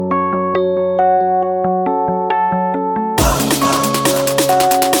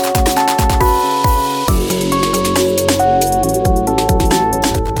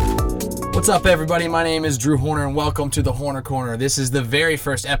What's up, everybody? My name is Drew Horner, and welcome to the Horner Corner. This is the very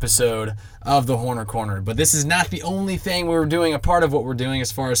first episode of the Horner Corner, but this is not the only thing we're doing, a part of what we're doing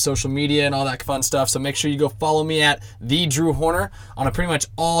as far as social media and all that fun stuff, so make sure you go follow me at The Drew Horner on pretty much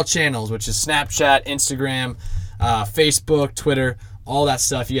all channels, which is Snapchat, Instagram, Facebook, Twitter, all that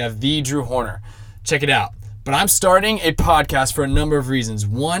stuff. You have The Drew Horner. Check it out. But I'm starting a podcast for a number of reasons.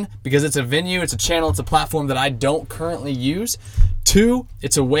 One, because it's a venue, it's a channel, it's a platform that I don't currently use. Two,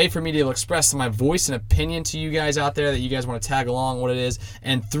 it's a way for me to express my voice and opinion to you guys out there that you guys want to tag along what it is.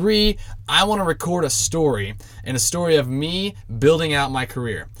 And three, I want to record a story, and a story of me building out my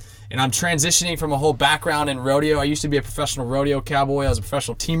career. And I'm transitioning from a whole background in rodeo. I used to be a professional rodeo cowboy. I was a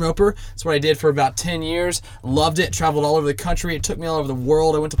professional team roper. That's what I did for about 10 years. Loved it. Traveled all over the country. It took me all over the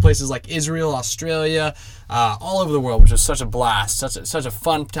world. I went to places like Israel, Australia, all over the world, which was such a blast, such a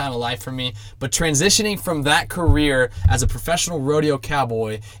fun time of life for me. But transitioning from that career as a professional rodeo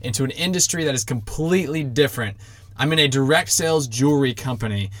cowboy into an industry that is completely different. I'm in a direct sales jewelry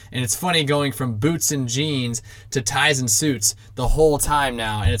company, and it's funny going from boots and jeans to ties and suits the whole time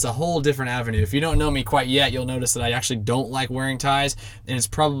now, and it's a whole different avenue. If you don't know me quite yet, you'll notice that I actually don't like wearing ties, and it's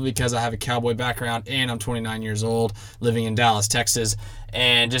probably because I have a cowboy background and I'm 29 years old, living in Dallas, Texas,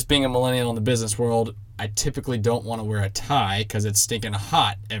 and just being a millennial in the business world, I typically don't want to wear a tie because it's stinking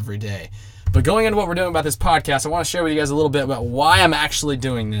hot every day. But going into what we're doing about this podcast, I want to share with you guys a little bit about why I'm actually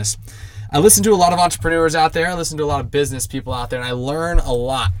doing this. I listen to a lot of entrepreneurs out there. I listen to a lot of business people out there, and I learn a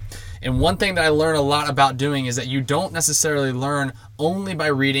lot. And one thing that I learn a lot about doing is that you don't necessarily learn only by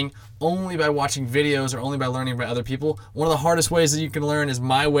reading, only by watching videos, or only by learning by other people. One of the hardest ways that you can learn is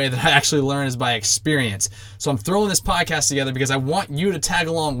my way that I actually learn is by experience. So I'm throwing this podcast together because I want you to tag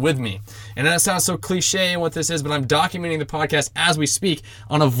along with me. And that sounds so cliche in what this is, but I'm documenting the podcast as we speak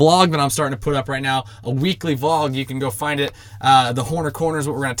on a vlog that I'm starting to put up right now, a weekly vlog. You can go find it. The Horner Corner is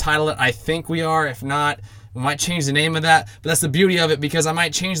what we're going to title it. I think we are. If not, we might change the name of that, but that's the beauty of it, because I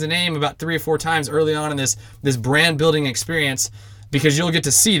might change the name about 3 or 4 times early on in this brand building experience, because you'll get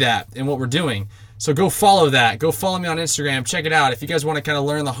to see that in what we're doing. So go follow that. Go follow me on Instagram. Check it out. If you guys want to kind of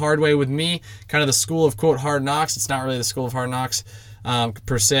learn the hard way with me, kind of the school of, quote, hard knocks. It's not really the school of hard knocks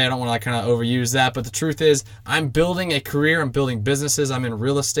per se. I don't want to kind of overuse that. But the truth is, I'm building a career. I'm building businesses. I'm in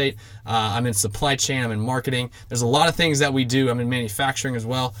real estate. I'm in supply chain. I'm in marketing. There's a lot of things that we do. I'm in manufacturing as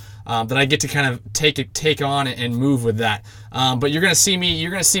well. That I get to kind of take on and move with that. But you're gonna see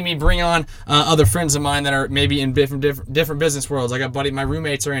me bring on other friends of mine that are maybe in different business worlds. I got my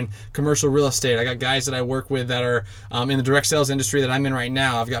roommates are in commercial real estate. I got guys that I work with that are in the direct sales industry that I'm in right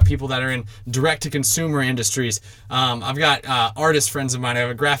now. I've got people that are in direct to consumer industries. I've got artist friends of mine. I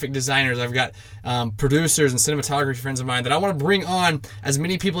have graphic designers. I've got producers and cinematography friends of mine that I want to bring on as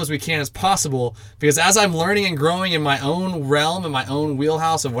many people as we can as possible, because as I'm learning and growing in my own realm, in my own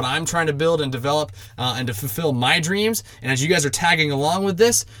wheelhouse of what I'm trying to build and develop and to fulfill my dreams, and as you guys are tagging along with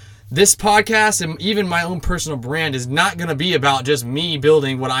this podcast and even my own personal brand is not going to be about just me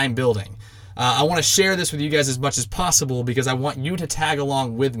building what I'm building. I want to share this with you guys as much as possible, because I want you to tag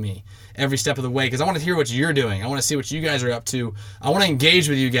along with me every step of the way, because I want to hear what you're doing. I want to see what you guys are up to. I want to engage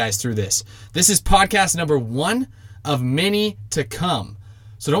with you guys through this. This is podcast number 1 of many to come.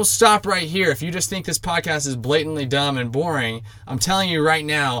 So don't stop right here. If you just think this podcast is blatantly dumb and boring, I'm telling you right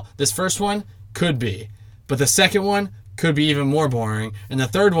now, this first one could be. But the second one could be even more boring. And the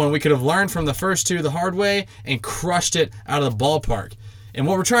third one, we could have learned from the first 2 the hard way and crushed it out of the ballpark. And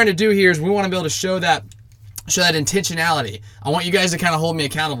what we're trying to do here is we want to be able to show that intentionality. I want you guys to kind of hold me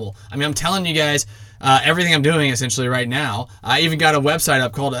accountable. I mean, I'm telling you guys everything I'm doing essentially right now. I even got a website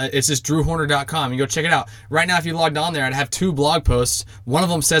up called, it's just drewhorner.com. You go check it out. Right now, if you logged on there, I'd have 2 blog posts. One of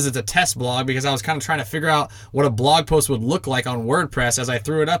them says it's a test blog, because I was kind of trying to figure out what a blog post would look like on WordPress as I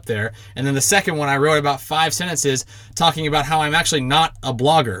threw it up there. And then the second one, I wrote about 5 sentences talking about how I'm actually not a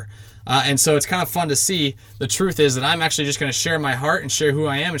blogger. And so it's kind of fun to see. The truth is that I'm actually just going to share my heart and share who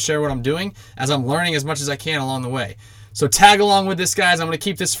I am and share what I'm doing as I'm learning as much as I can along the way. So tag along with this, guys. I'm going to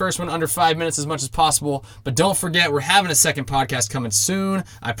keep this first one under 5 minutes as much as possible. But don't forget, we're having a second podcast coming soon.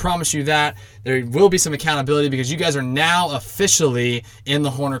 I promise you that. There will be some accountability, because you guys are now officially in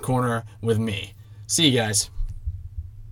the Horner Corner with me. See you guys.